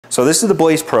So this is the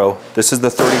Blaze Pro. This is the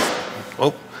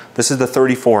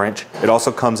 34-inch. It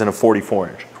also comes in a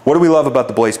 44-inch. What do we love about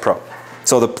the Blaze Pro?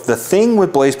 So the thing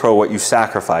with Blaze Pro, what you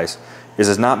sacrifice, is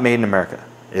it's not made in America.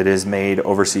 It is made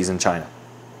overseas in China.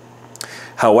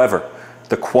 However,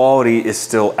 the quality is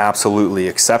still absolutely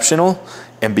exceptional,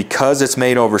 and because it's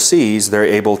made overseas, they're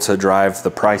able to drive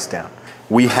the price down.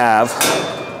 We have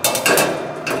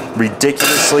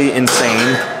ridiculously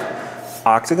insane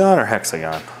octagon or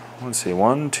hexagon? Let's see,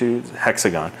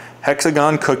 hexagon.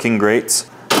 Hexagon cooking grates.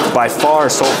 By far,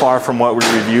 so far from what we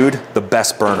reviewed, the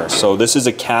best burner. So this is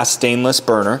a cast stainless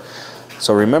burner.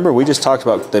 So remember, we just talked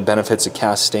about the benefits of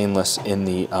cast stainless in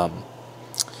the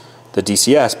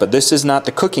DCS, but this is not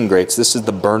the cooking grates, this is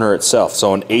the burner itself.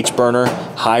 So an H burner,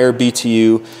 higher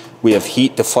BTU, we have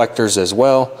heat deflectors as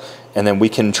well, and then we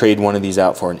can trade one of these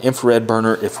out for an infrared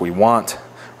burner if we want.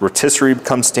 Rotisserie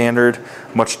comes standard,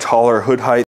 much taller hood height.